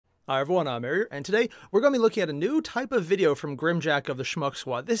Hi everyone, I'm Airier, and today we're going to be looking at a new type of video from Grimjack of the Schmuck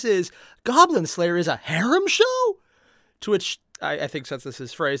Squad. This is Goblin Slayer is a harem show? To which, I think since this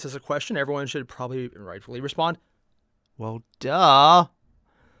is phrased as a question, everyone should probably rightfully respond, well, duh.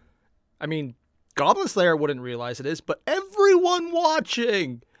 I mean, Goblin Slayer wouldn't realize it is, but everyone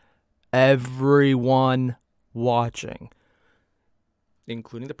watching,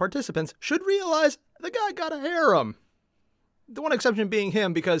 including the participants, should realize the guy got a harem. The one exception being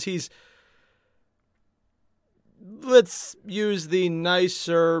him, because he's, let's use the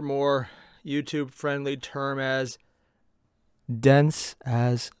nicer, more YouTube-friendly term as dense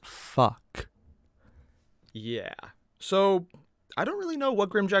as fuck. Yeah. So, I don't really know what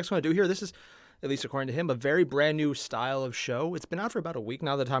Grimjack's going to do here. This is, at least according to him, a very brand new style of show. It's been out for about a week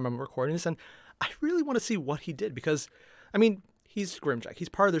now, the time I'm recording this, and I really want to see what he did, because, I mean, he's Grimjack. He's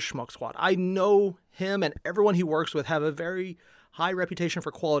part of the Schmuck Squad. I know him and everyone he works with have a very high reputation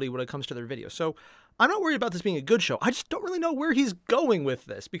for quality when it comes to their videos. So I'm not worried about this being a good show. I just don't really know where he's going with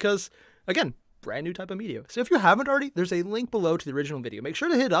this because, again, brand new type of media. So if you haven't already, there's a link below to the original video. Make sure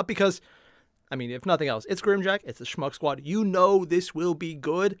to hit it up because, I mean, if nothing else, it's Grimjack. It's the Schmuck Squad. You know this will be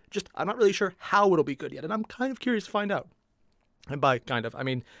good. Just, I'm not really sure how it'll be good yet. And I'm kind of curious to find out. And by kind of, I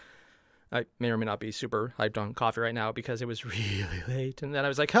mean, I may or may not be super hyped on coffee right now because it was really late. And then I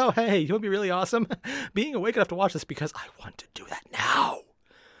was like, oh, hey, it would be really awesome being awake enough to watch this because I want to do that now.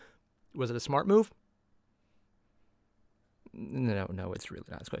 Was it a smart move? No, it's really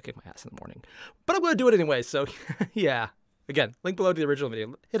not. It's going to kick my ass in the morning. But I'm going to do it anyway. So, yeah. Again, link below to the original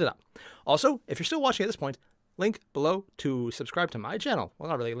video. Hit it up. Also, if you're still watching at this point, link below to subscribe to my channel. Well,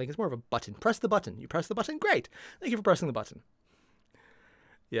 not really a link. It's more of a button. Press the button. You press the button. Great. Thank you for pressing the button.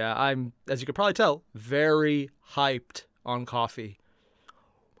 Yeah, I'm, as you could probably tell, very hyped on coffee. So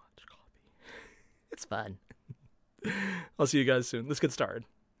much coffee. It's fun. I'll see you guys soon. Let's get started.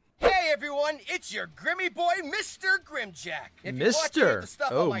 Hey everyone, it's your Grimmy boy, Mr. Grimjack. If you're watching the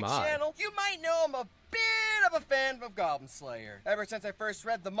stuff on my channel, you might know I'm a bit of a fan of Goblin Slayer. Ever since I first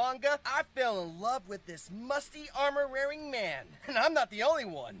read the manga, I fell in love with this musty armor-wearing man. And I'm not the only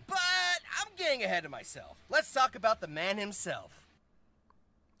one, but I'm getting ahead of myself. Let's talk about the man himself.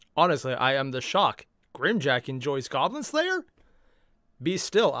 Honestly, I am the shock. Grimjack enjoys Goblin Slayer? Be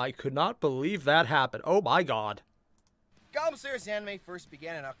still, I could not believe that happened. Oh my god. Goblin Slayer's anime first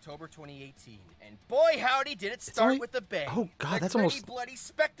began in October 2018, and boy howdy did it start with a bang. Oh god, that's gritty, almost bloody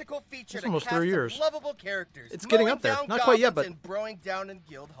spectacle featured almost a cast 3 years. Of lovable characters. It's getting up there. Not quite yet, but and broing down in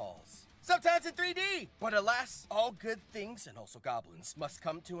guild halls. Sometimes in 3D, but alas, all good things and also goblins must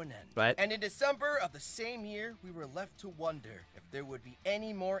come to an end. Right. And in December of the same year, we were left to wonder if there would be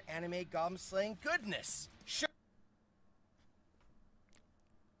any more anime goblin slaying goodness. Sure.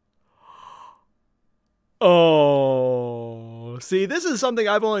 Oh, see, this is something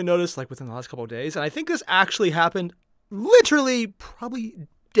I've only noticed like within the last couple of days, and I think this actually happened literally probably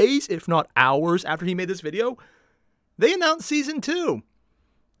days, if not hours after he made this video. They announced season 2.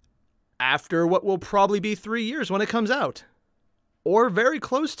 After what will probably be 3 years when it comes out. Or very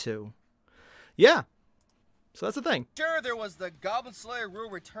close to. Yeah. So that's the thing. Sure, there was the Goblin Slayer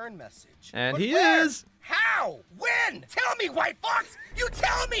Rule Return message. And but he where? is. How? When? Tell me, White Fox! You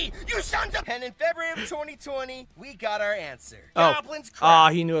tell me! You sons of... And in February of 2020, we got our answer. Oh. Goblins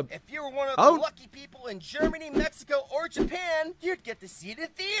Crap. He knew it. If you were one of the lucky people in Germany, Mexico, or Japan, you'd get to see it in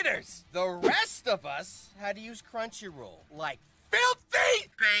theaters. The rest of us had to use Crunchyroll. Like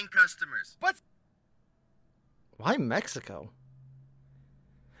filthy paying customers. But why Mexico?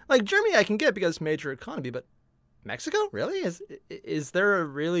 Like Germany I can get because it's a major economy, but Mexico? Really? Is there a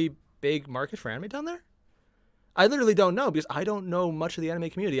really big market for anime down there? I literally don't know because I don't know much of the anime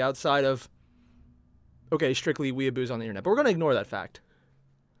community outside of, okay, strictly weeaboos on the internet, but we're going to ignore that fact.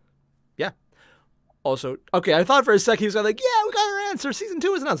 Yeah. Also, okay, I thought for a sec he was like, yeah, we got our answer. Season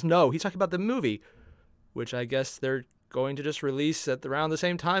 2 is announced. No, he's talking about the movie, which I guess they're going to just release at around the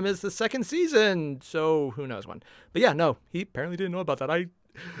same time as the second season. So who knows when. But yeah, no, he apparently didn't know about that.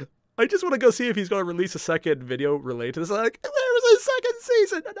 I just want to go see if he's going to release a second video related to this. Like, there was a second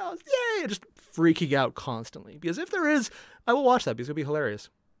season announced. Yay! Just freaking out constantly. Because if there is, I will watch that because it'll be hilarious.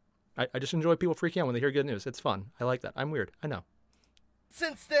 I just enjoy people freaking out when they hear good news. It's fun. I like that. I'm weird. I know.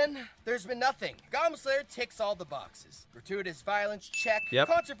 Since then, there's been nothing. Goblin Slayer ticks all the boxes. Gratuitous violence, check. Yep.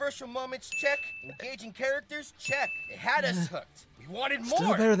 Controversial moments, check. Engaging characters, check. It had us hooked. We wanted more.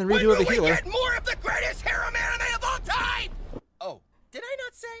 Still better than when Redo of the will Healer. we get more of the greatest harem anime of all time? Oh, did I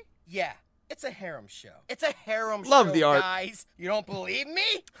not say? Yeah, it's a harem show. It's a harem show, Love the art. guys. You don't believe me?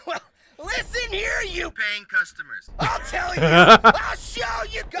 Well, listen here, you paying customers. I'll tell you. I'll show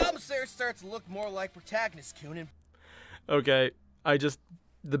you. Goblin Slayer starts to look more like protagonist Coon and... Okay, I just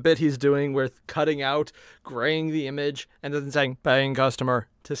the bit he's doing with cutting out, graying the image, and then saying paying customer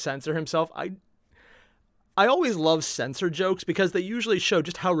to censor himself. I always love censor jokes because they usually show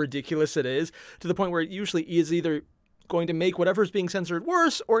just how ridiculous it is, to the point where it usually is either going to make whatever's being censored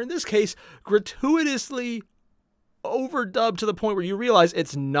worse, or in this case, gratuitously overdubbed to the point where you realize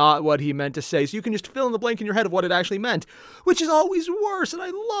it's not what he meant to say. So you can just fill in the blank in your head of what it actually meant, which is always worse, and I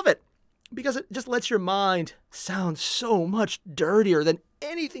love it because it just lets your mind sound so much dirtier than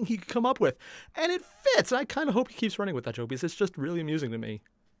anything he could come up with. And it fits, and I kind of hope he keeps running with that joke because it's just really amusing to me.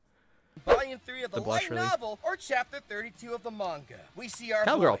 Volume 3 of the light novel, or Chapter 32 of the manga. We see our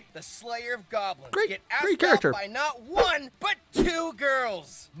Cowgirl, boy, the Slayer of Goblins, great character, by not one, but two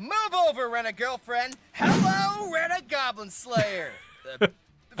girls. Move over, Rent-A-Girlfriend. Hello, Rent-A-Goblin Slayer.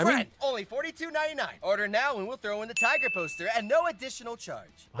 Friend, only $42.99. Order now and we'll throw in the tiger poster at no additional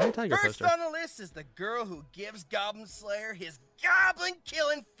charge. Why a tiger First poster? on the list is the girl who gives Goblin Slayer his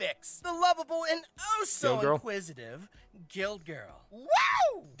goblin-killing fix. The lovable and oh so inquisitive Guild Girl.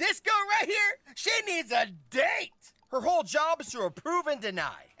 Woo! This girl right here, she needs a date. Her whole job is to approve and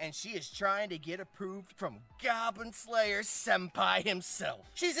deny, and she is trying to get approved from Goblin Slayer Senpai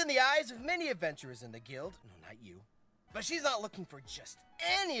himself. She's in the eyes of many adventurers in the guild. No, not you. But she's not looking for just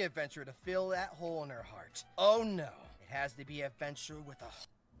any adventurer to fill that hole in her heart. Oh no, it has to be an adventurer with a...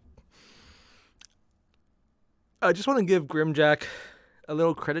 I just want to give Grimjack a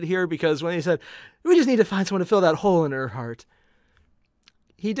little credit here, because when he said, we just need to find someone to fill that hole in her heart,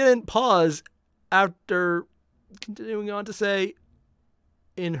 he didn't pause after continuing on to say,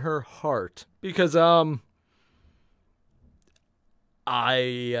 in her heart. Because, I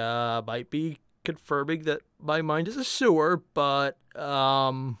might be confirming that my mind is a sewer, but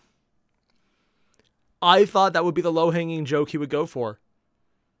I thought that would be the low-hanging joke he would go for.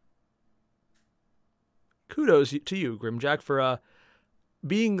 Kudos to you, Grimjack, for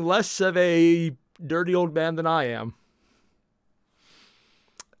being less of a dirty old man than I am.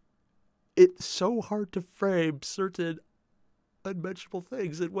 It's so hard to frame certain unmentionable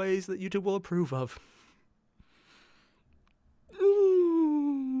things in ways that YouTube will approve of.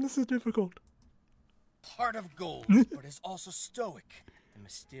 This is difficult. Heart of gold, but is also stoic and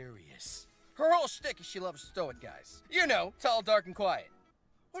mysterious. Her whole shtick is she loves stoic guys. You know, tall, dark, and quiet.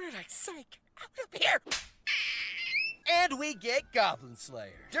 What did I say? Out of here! And we get Goblin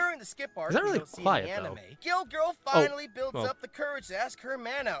Slayer. During the skip arc, really we don't see quiet, the anime. though. Guild Girl finally builds up the courage to ask her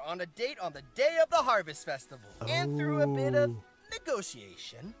man out on a date on the day of the Harvest Festival. And through a bit of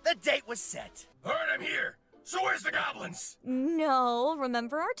negotiation, the date was set. Alright, I'm here. So where's the goblins? No,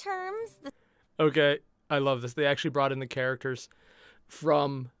 remember our terms. Okay, I love this. They actually brought in the characters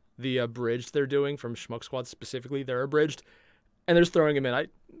from the abridged they're doing, from Schmuck Squad specifically. They're abridged, and they're just throwing them in.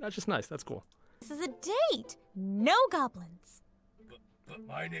 That's just nice. That's cool. This is a date. No goblins. But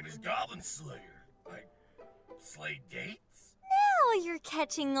my name is Goblin Slayer. I slay dates? Now you're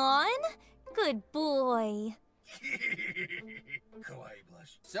catching on. Good boy. Kawaii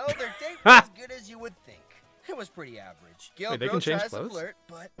blush. So their date was as good as you would think. It was pretty average. Guild Girl tries to flirt,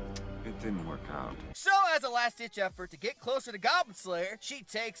 but it didn't work out. So as a last-ditch effort to get closer to Goblin Slayer, she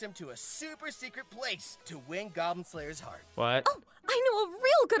takes him to a super secret place to win Goblin Slayer's heart. What? Oh, I know a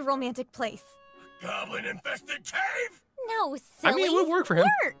real good romantic place. Goblin-infested cave? No, silly. I mean, it would work for him.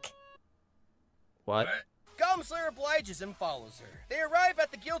 What? Goblin Slayer obliges and follows her. They arrive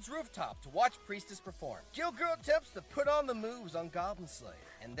at the guild's rooftop to watch Priestess perform. Guild Girl attempts to put on the moves on Goblin Slayer,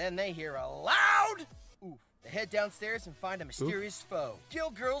 and then they hear a loud oof. They head downstairs and find a mysterious foe,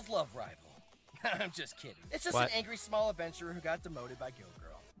 Guild Girl's love rival. I'm just kidding. It's just an angry small adventurer who got demoted by Guild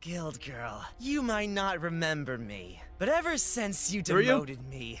Girl. Guild Girl, you might not remember me, but ever since you demoted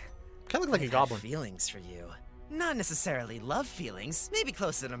me, kind of look like a goblin. Feelings for you. Not necessarily love feelings, maybe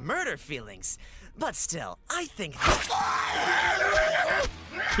closer to murder feelings, but still, I think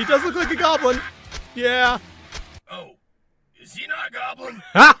he does look like a goblin. Yeah. Oh, is he not a goblin?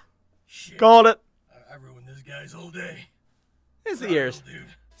 Ha! Shit. Called it. I ruined this guy's whole day. It's the ears. Dude.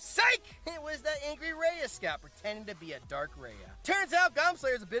 Psych! It was that angry Rhea scout pretending to be a dark Rhea. Turns out Goblin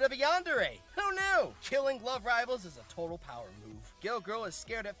Slayer's a bit of a yandere. Who knew? Killing love rivals is a total power move. Guild Girl is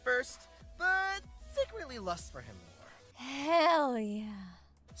scared at first, but secretly lusts for him more. Hell yeah.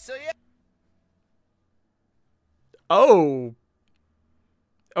 So yeah. Oh.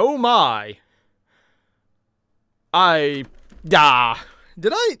 Oh my. Did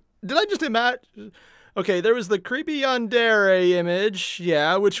I just imagine? Okay, there was the creepy yandere image,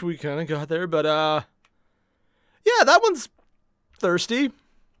 yeah, which we kind of got there, but yeah, that one's thirsty.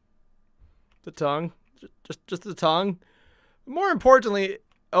 The tongue, just the tongue. More importantly,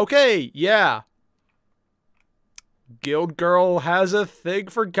 okay, yeah, Guild Girl has a thing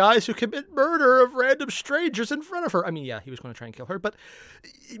for guys who commit murder of random strangers in front of her. I mean, yeah, he was going to try and kill her, but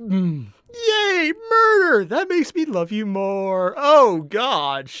yay, murder! That makes me love you more. Oh,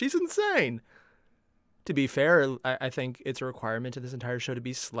 God, she's insane. To be fair, I think it's a requirement in this entire show to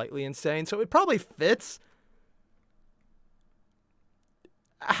be slightly insane, so it probably fits.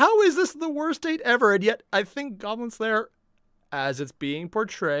 How is this the worst date ever? And yet, I think Goblin Slayer, as it's being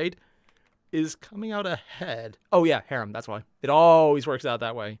portrayed, is coming out ahead. Oh yeah, harem, that's why. It always works out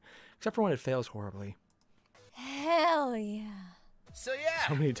that way. Except for when it fails horribly. Hell yeah. So yeah,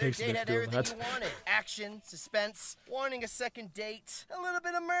 how many takes their date had everything you wanted. Action, suspense, wanting a second date, a little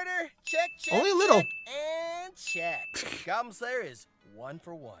bit of murder, check, only a little. And check. Goblin Slayer is 1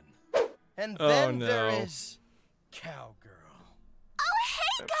 for 1. And then there is Cowgirl. Oh,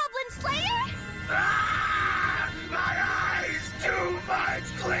 hey, Goblin Slayer! Ah, my eyes, too much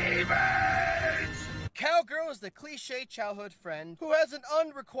cleavage! Cowgirl is the cliche childhood friend who has an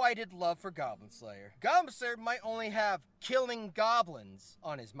unrequited love for Goblin Slayer. Goblin Slayer might only have killing goblins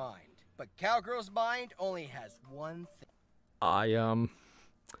on his mind, but Cowgirl's mind only has one thing. I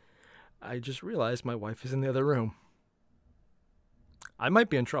just realized my wife is in the other room. I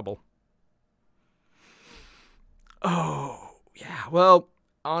might be in trouble. Oh, yeah, well,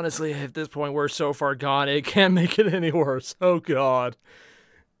 honestly, at this point, we're so far gone, it can't make it any worse. Oh, God.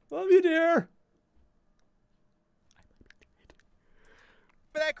 Love you, dear.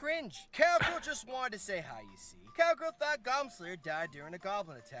 For that cringe, Cowgirl just wanted to say hi, you see. Cowgirl thought Goblin Slayer died during a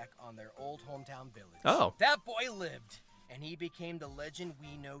goblin attack on their old hometown village. Oh. That boy lived, and he became the legend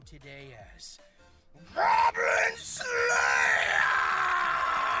we know today as Goblin Slayer!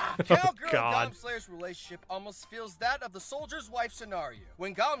 Cowgirl and Goblin Slayer's relationship almost feels that of the soldier's wife scenario,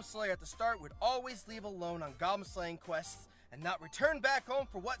 when Goblin Slayer at the start would always leave alone on goblin slaying quests and not return back home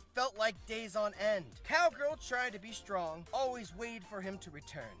for what felt like days on end. Cowgirl tried to be strong, always waited for him to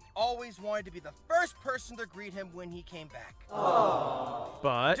return, always wanted to be the first person to greet him when he came back. Aww.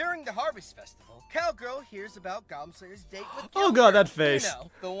 But during the Harvest Festival, Cowgirl hears about Goblin Slayer's date with Oh God, that face. You know,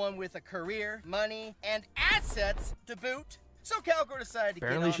 the one with a career, money, and assets to boot. So Cowgirl decided to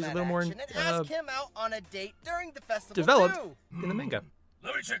apparently get on she's that a little more action and ask him out on a date during the festival developed too. in the manga.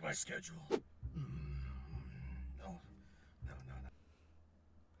 Let me check my schedule.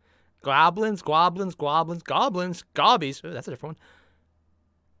 Goblins, gobbies. Oh, that's a different one.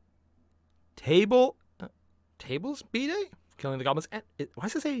 Tables B-Day? Killing the goblins. And why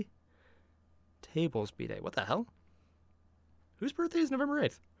does it say Tables B-Day? What the hell? Whose birthday is November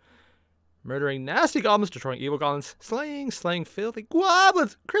 8th? Murdering nasty goblins, destroying evil goblins, slaying filthy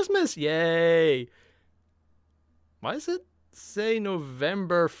goblins. Christmas, yay! Why does it say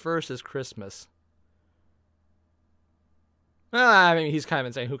November 1st is Christmas? I mean, he's kind of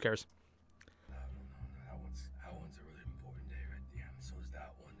insane. Who cares? No. That one's a really important day, right? Yeah, so is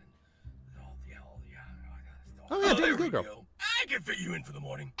that one. And Oh, yeah, David Good Girl. Go. I can fit you in for the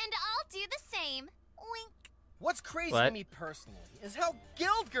morning. And I'll do the same. Wink. What's crazy to me personally is how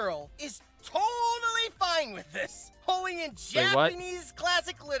Guild Girl is totally fine with this. Only in Japanese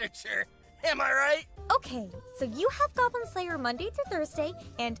classic literature. Am I right? Okay, so you have Goblin Slayer Monday through Thursday,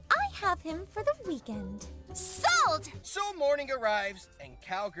 and I have him for the weekend. Sold! So morning arrives, and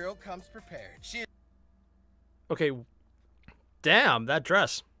Cowgirl comes prepared. She Okay, damn, that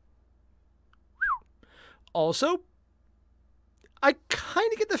dress. Also, I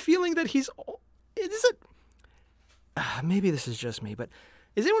kind of get the feeling that he's... Is it... maybe this is just me, but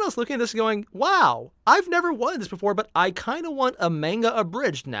is anyone else looking at this going, wow, I've never wanted this before, but I kind of want a manga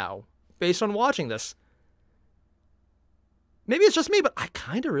abridged now, based on watching this. Maybe it's just me, but I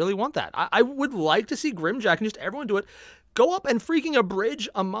kind of really want that. I would like to see Grimjack and just everyone do it. Go up and freaking abridge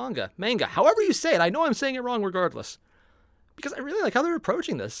a manga. However you say it. I know I'm saying it wrong regardless. Because I really like how they're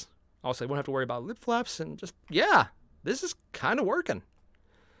approaching this. Also, I won't have to worry about lip flaps and just, yeah, this is kind of working.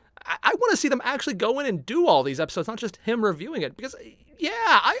 I want to see them actually go in and do all these episodes, not just him reviewing it. Because, yeah,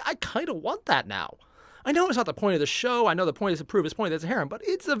 I kind of want that now. I know it's not the point of the show. I know the point is to prove his point that it's a harem. But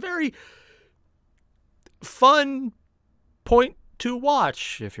it's a very fun point to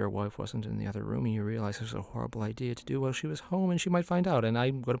watch. If your wife wasn't in the other room and you realize it was a horrible idea to do while she was home and she might find out. And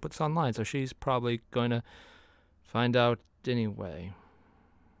I'm going to put this online, so she's probably going to find out anyway.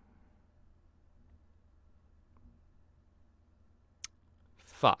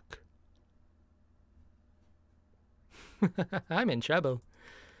 Fuck. I'm in trouble.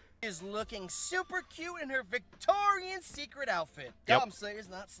 Is looking super cute in her Victorian secret outfit. Goblin Slayer's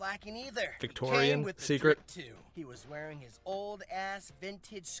not slacking either. Victorian with the secret too. He was wearing his old ass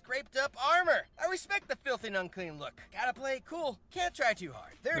vintage scraped up armor. I respect the filthy and unclean look. Gotta play it cool. Can't try too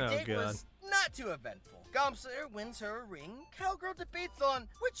hard. Their date was not too eventful. Goblin Slayer wins her a ring. Cowgirl debates on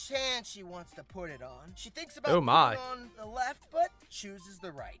which hand she wants to put it on. She thinks about putting it on the left, but chooses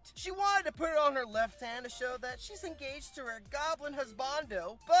the right. She wanted to put it on her left hand to show that she's engaged to her goblin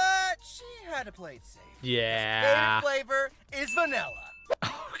husbando, but she had to play it safe. Yeah. Her favorite flavor is vanilla.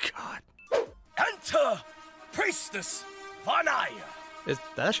 Oh, God. Enter Priestess Von Airier. Is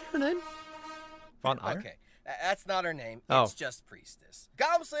that actually her name? Von Airier? Okay, that's not her name. Oh. It's just Priestess.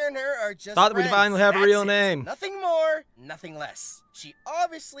 Goblin Slayer and her are just Thought we friends. finally have a real That's it. name. Nothing more, nothing less. She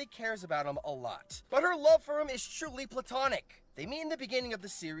obviously cares about him a lot, but her love for him is truly platonic. They meet in the beginning of the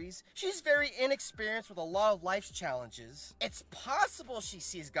series. She's very inexperienced with a lot of life's challenges. It's possible she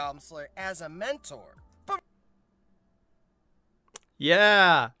sees Goblin Slayer as a mentor, but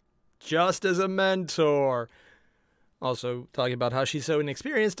Yeah, just as a mentor. Also, talking about how she's so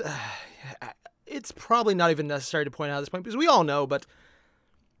inexperienced, it's probably not even necessary to point out at this point, because we all know, but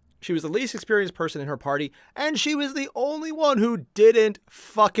she was the least experienced person in her party, and she was the only one who didn't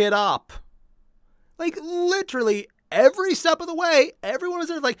fuck it up. Like, literally, every step of the way, everyone was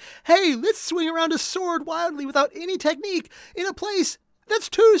there like, hey, let's swing around a sword wildly without any technique in a place that's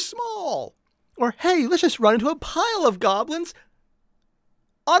too small. Or, hey, let's just run into a pile of goblins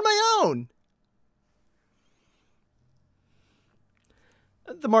on my own.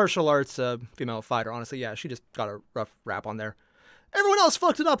 The martial arts female fighter, honestly, yeah, she just got a rough rap on there. Everyone else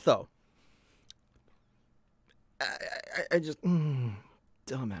fucked it up, though. I just...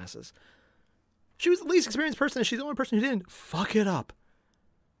 dumbasses. She was the least experienced person, and she's the only person who didn't fuck it up.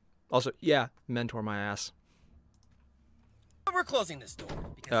 Also, yeah, mentor my ass. we're closing this door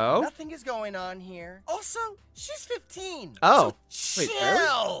because nothing is going on here. Also, she's 15. Oh, so wait,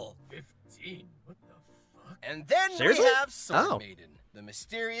 chill. Really? 15? What the fuck? And then Seriously? we have Sword Maiden, the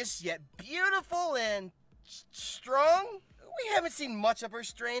mysterious yet beautiful and strong. We haven't seen much of her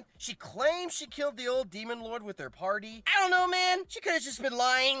strength. She claims she killed the old demon lord with her party. I don't know, man. She could have just been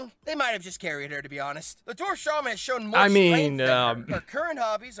lying. They might have just carried her, to be honest. The dwarf shaman has shown more strength than her. Her current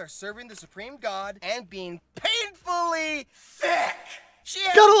hobbies are serving the supreme god and being painfully thick. She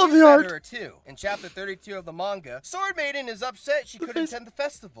has a her too. In chapter 32 of the manga, Sword Maiden is upset she couldn't attend the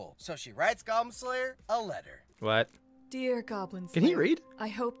festival, so she writes Goblin Slayer a letter. What? Dear Goblin Slayer, can he read? I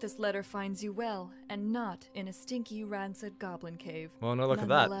hope this letter finds you well, and not in a stinky, rancid goblin cave. Well, no look at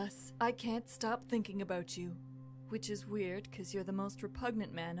that. Nonetheless, I can't stop thinking about you, which is weird, because you're the most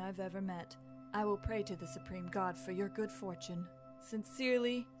repugnant man I've ever met. I will pray to the Supreme God for your good fortune.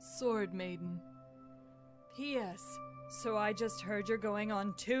 Sincerely, Sword Maiden. P.S. So I just heard you're going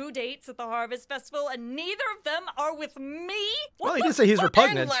on 2 dates at the Harvest Festival, and neither of them are with me? Well, he did say he's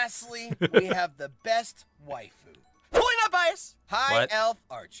repugnant. And lastly, we have the best waifu. Totally not biased. High Elf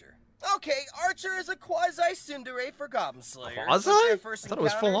Archer. Okay, Archer is a quasi-tsundere for Goblin Slayer. Quasi? I thought it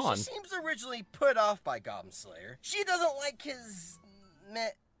was full on. She seems originally put off by Goblin Slayer. She doesn't like his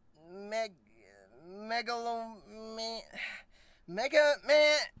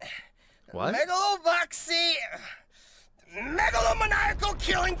megaloboxy, megalomaniacal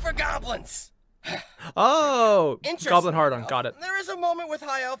killing for goblins. Oh, Goblin Hard On, got it. There is a moment with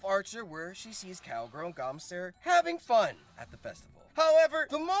High Elf Archer where she sees Cowgirl and Goblin Slayer having fun at the festival. However,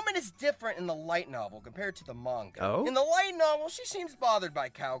 the moment is different in the light novel compared to the manga. Oh? In the light novel, she seems bothered by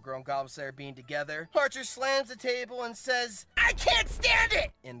Cowgirl and Goblin Slayer being together. Archer slams the table and says, "I can't stand it!"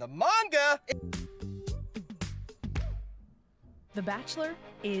 In the manga, The Bachelor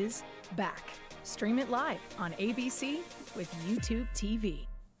is back. Stream it live on ABC with YouTube TV.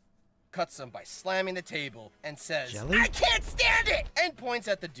 Cuts them by slamming the table and says, Jelly? "I can't stand it!" and points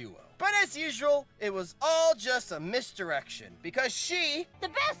at the duo. But as usual, it was all just a misdirection because she, the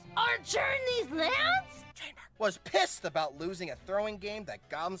best archer in these lands, was pissed about losing a throwing game that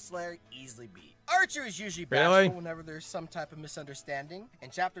Goblin Slayer easily beat. Archer is usually bashful whenever there's some type of misunderstanding. In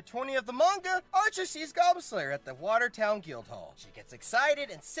chapter 20 of the manga, Archer sees Goblin Slayer at the Watertown Guild Hall. She gets excited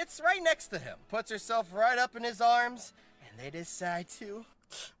and sits right next to him, puts herself right up in his arms, and they decide to...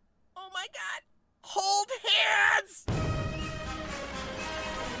 oh my god! Hold hands!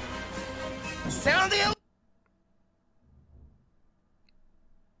 Sound the...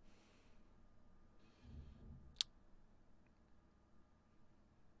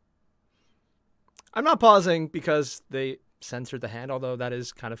 I'm not pausing because they censored the hand, although that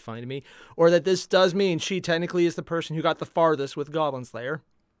is kind of funny to me. Or that this does mean she technically is the person who got the farthest with Goblin Slayer.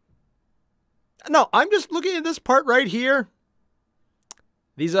 No, I'm just looking at this part right here.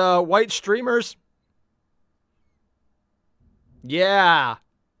 These white streamers. Yeah.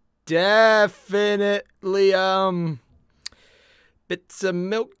 Definitely bits of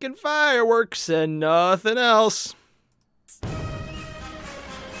milk and fireworks and nothing else.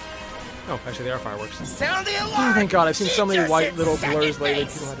 Oh, actually, they are fireworks. Sound the alarm! Oh, thank God, I've seen so many white little blurs lately.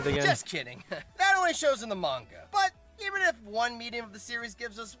 People have it again. Just kidding. That only shows in the manga. But even if one medium of the series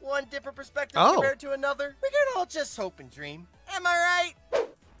gives us one different perspective compared to another, we can all just hope and dream. Am I right?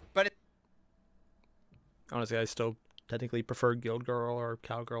 But honestly, I still technically prefer Guild Girl or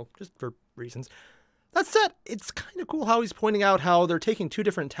Cowgirl, just for reasons. That said, it's kind of cool how he's pointing out how they're taking two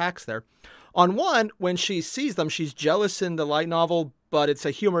different tacks there. On one, when she sees them, she's jealous in the light novel, but it's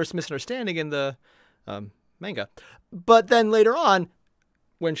a humorous misunderstanding in the manga. But then later on,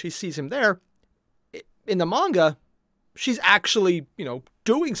 when she sees him there, in the manga, she's actually, you know,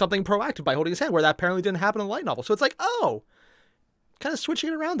 doing something proactive by holding his hand, where that apparently didn't happen in the light novel. So it's like, oh, kind of switching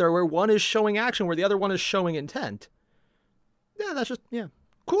it around there, where one is showing action, where the other one is showing intent. Yeah, that's just, yeah,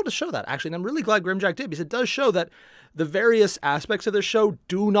 cool to show that, actually. And I'm really glad Grimjack did, because it does show that the various aspects of the show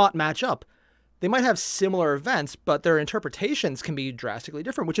do not match up. They might have similar events, but their interpretations can be drastically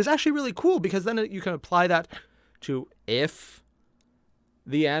different, which is actually really cool, because then you can apply that to if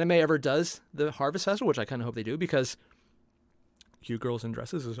the anime ever does the Harvest Festival, which I kind of hope they do, because cute girls in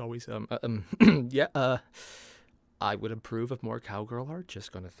dresses is always, I would approve of more cowgirl art.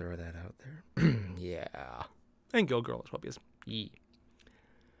 Just gonna throw that out there. Yeah. And Guild Girl as well, because, yeah.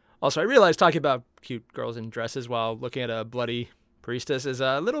 Also, I realized talking about cute girls in dresses while looking at a bloody priestess is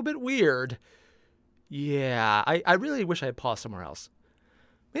a little bit weird. Yeah, I really wish I had paused somewhere else.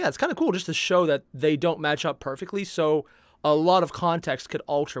 Yeah, it's kind of cool just to show that they don't match up perfectly, so a lot of context could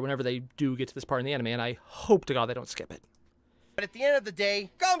alter whenever they do get to this part in the anime, and I hope to God they don't skip it. But at the end of the day,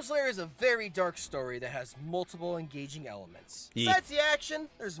 Goblin Slayer is a very dark story that has multiple engaging elements. Besides the action,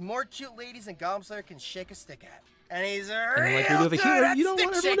 there's more cute ladies than Goblin Slayer can shake a stick at. And he's like we do with a hero, you don't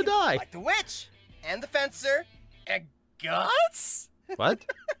want everyone to die. Like the witch, and the fencer, and Guts? What?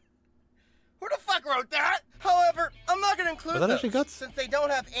 Who the fuck wrote that? However, I'm not going to include those, Guts? since they don't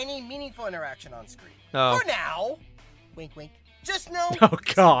have any meaningful interaction on screen. Oh. For now, wink wink, just know, oh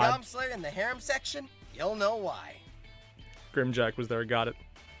God, Goblin Slayer in the harem section, you'll know why. Grimjack was there, got it.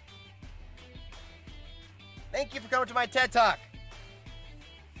 Thank you for coming to my TED Talk.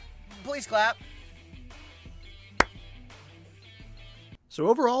 Please clap. So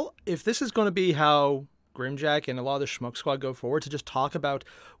overall, if this is going to be how Grimjack and a lot of the Schmuck Squad go forward to just talk about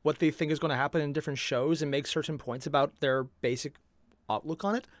what they think is going to happen in different shows and make certain points about their basic outlook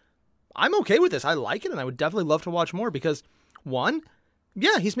on it, I'm okay with this. I like it, and I would definitely love to watch more because, one,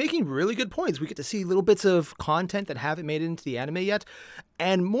 yeah, he's making really good points. We get to see little bits of content that haven't made it into the anime yet.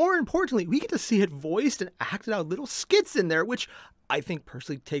 And more importantly, we get to see it voiced and acted out, little skits in there, which I think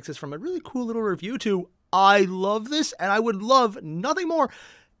personally takes us from a really cool little review to, I love this, and I would love nothing more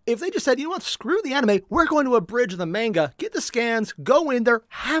if they just said, you know what, screw the anime, we're going to abridge the manga, get the scans, go in there,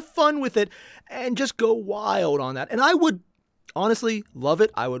 have fun with it, and just go wild on that. And I would honestly love it.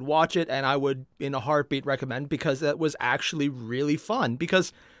 I would watch it, and I would, in a heartbeat, recommend, because that was actually really fun.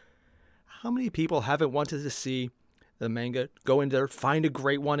 Because how many people haven't wanted to see the manga, go in there, find a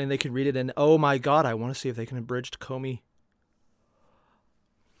great one, and they can read it, and oh my God, I want to see if they can abridge Komi.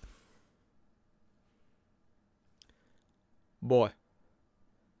 Boy.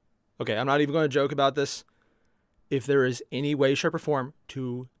 Okay, I'm not even going to joke about this. If there is any way, shape, or form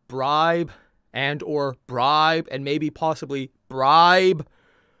to bribe and maybe possibly bribe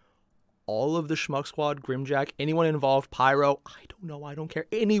all of the Schmuck Squad, Grimjack, anyone involved, Pyro, I don't know, I don't care,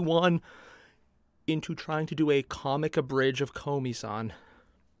 anyone, into trying to do a comic abridge of Komi-san.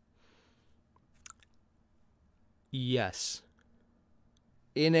 Yes.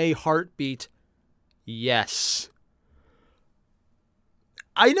 In a heartbeat, yes.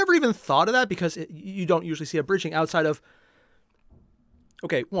 I never even thought of that because you don't usually see a bridging outside of,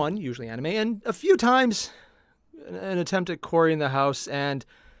 okay, one, usually anime, and a few times an attempt at Cory in the House, and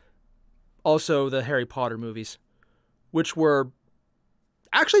also the Harry Potter movies, which were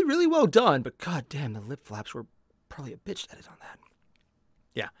actually really well done, but god damn, the lip flaps were probably a bitch that is on that.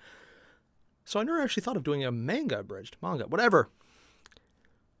 Yeah. So I never actually thought of doing a manga abridged, whatever.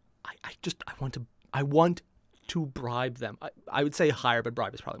 I want to bribe them. I would say hire, but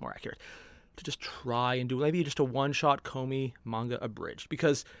bribe is probably more accurate. To just try and do maybe just a one-shot Komi manga abridged.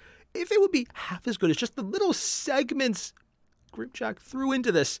 Because if it would be half as good as just the little segments Grimjack threw into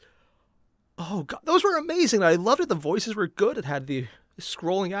this, oh God, those were amazing. I loved it. The voices were good. It had the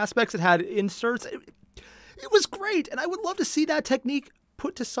scrolling aspects. It had inserts. It was great. And I would love to see that technique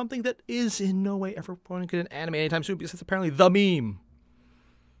put to something that is in no way ever going to get an anime anytime soon, because it's apparently the meme.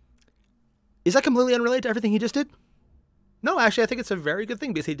 Is that completely unrelated to everything he just did? No, actually, I think it's a very good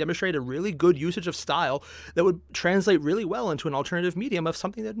thing because he demonstrated a really good usage of style that would translate really well into an alternative medium of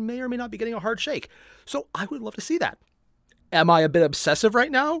something that may or may not be getting a hard shake. So I would love to see that. Am I a bit obsessive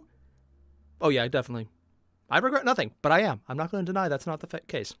right now? Oh yeah, definitely. I regret nothing, but I am. I'm not going to deny that's not the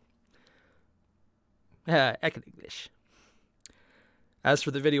case. English. As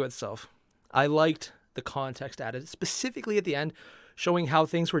for the video itself, I liked the context added, specifically at the end, showing how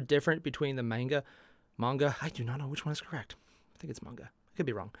things were different between the manga, I do not know which one is correct. I think it's manga. I could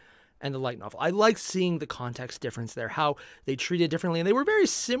be wrong. And the light novel. I liked seeing the context difference there, how they treated differently, and they were very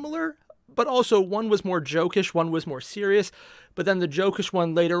similar, but also one was more jokish, one was more serious, but then the jokish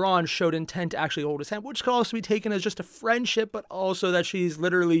one later on showed intent to actually hold his hand, which could also be taken as just a friendship, but also that she's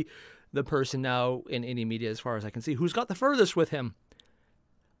literally the person now in any media, as far as I can see, who's got the furthest with him,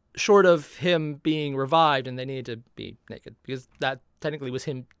 short of him being revived and they needed to be naked, because that technically was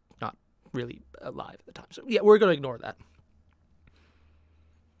him not really alive at the time. So yeah, we're going to ignore that.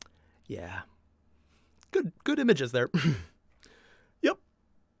 Yeah. Good images there. Yep.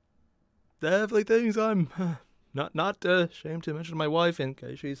 Definitely things I'm not ashamed to mention to my wife in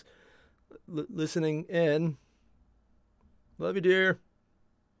case she's listening in. Love you, dear.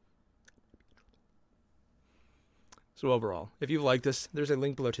 So overall, if you've liked this, there's a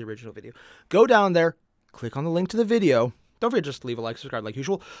link below to the original video. Go down there, click on the link to the video. Don't forget just leave a like, subscribe like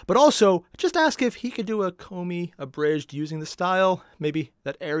usual. But also, just ask if he could do a Komi abridged using the style. Maybe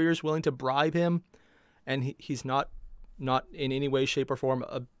that Airier is willing to bribe him. And he's not in any way, shape, or form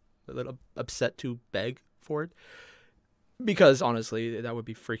a little upset to beg for it. Because, honestly, that would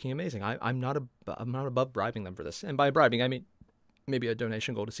be freaking amazing. I'm not above bribing them for this. And by bribing, I mean maybe a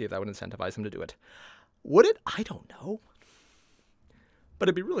donation goal to see if that would incentivize them to do it. Would it? I don't know. But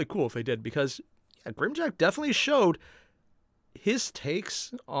it'd be really cool if they did, because yeah, Grimjack definitely showed his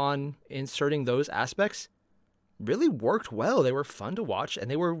takes on inserting those aspects really worked well. They were fun to watch, and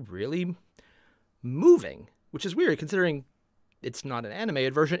they were really moving, which is weird considering it's not an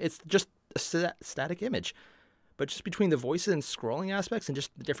animated version. It's just a static image. But just between the voices and scrolling aspects and just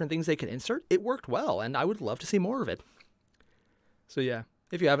the different things they could insert, it worked well, and I would love to see more of it. So yeah,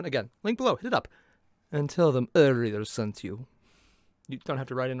 if you haven't, again, link below, hit it up, and tell them Airier sent you. You don't have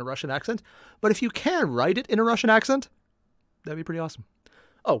to write in a Russian accent, but if you can write it in a Russian accent, that'd be pretty awesome.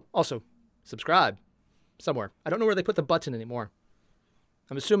 Oh, also, subscribe somewhere. I don't know where they put the button anymore.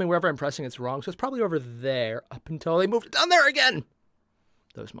 I'm assuming wherever I'm pressing it's wrong, so it's probably over there up until they moved it down there again.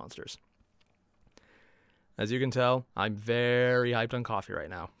 Those monsters. As you can tell, I'm very hyped on coffee right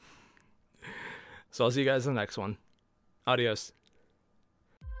now. So I'll see you guys in the next one. Adios.